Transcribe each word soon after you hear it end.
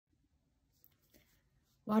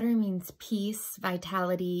Water means peace,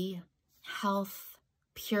 vitality, health,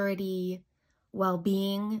 purity,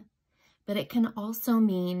 well-being, but it can also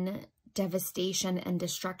mean devastation and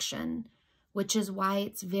destruction, which is why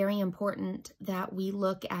it's very important that we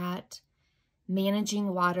look at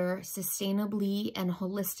managing water sustainably and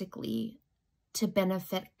holistically to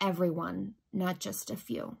benefit everyone, not just a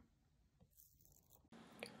few.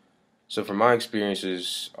 So from my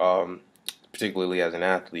experiences, particularly as an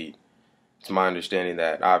athlete, it's my understanding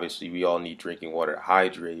that obviously we all need drinking water to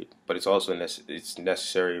hydrate, but it's also it's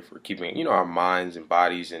necessary for keeping our minds and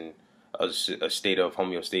bodies in a state of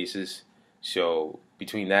homeostasis. So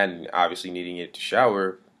between that and obviously needing it to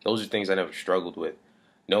shower, those are things I never struggled with.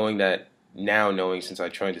 Knowing since I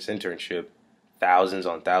joined this internship, thousands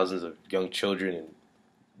on thousands of young children and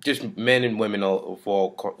just men and women of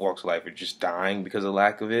all walks of life are just dying because of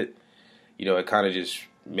lack of it. It kind of just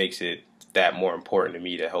makes it that more important to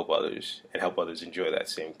me to help others and help others enjoy that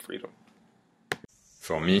same freedom.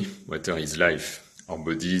 For me, water is life. Our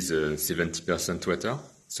body is 70% water,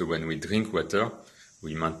 so when we drink water,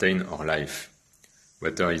 we maintain our life.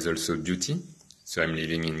 Water is also beauty. So I'm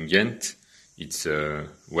living in Ghent. It's a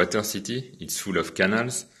water city. It's full of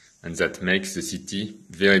canals, and that makes the city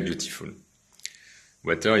very beautiful.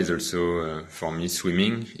 Water is also, for me,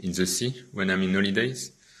 swimming in the sea when I'm in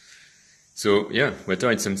holidays. So yeah, water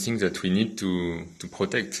is something that we need to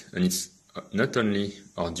protect, and it's not only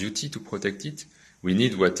our duty to protect it, we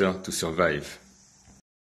need water to survive.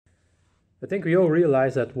 I think we all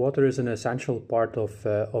realize that water is an essential part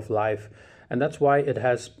of life, and that's why it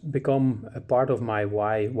has become a part of my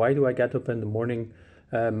why. Why do I get up in the morning?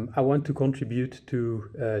 I want to contribute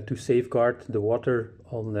to safeguard the water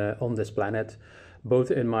on this planet,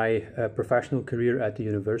 both in my professional career at the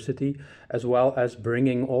university, as well as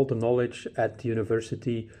bringing all the knowledge at the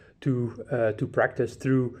university to practice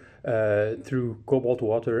through Cobalt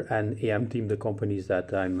Water and AM Team, the companies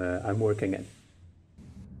that I'm working in.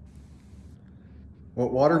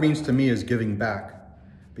 What water means to me is giving back,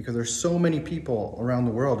 because there's so many people around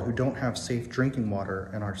the world who don't have safe drinking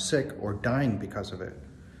water and are sick or dying because of it.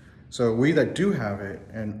 So we that do have it,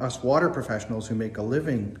 and us water professionals who make a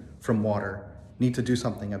living from water, need to do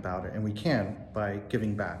something about it, and we can by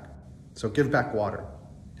giving back. So give back water.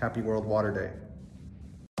 Happy World Water Day.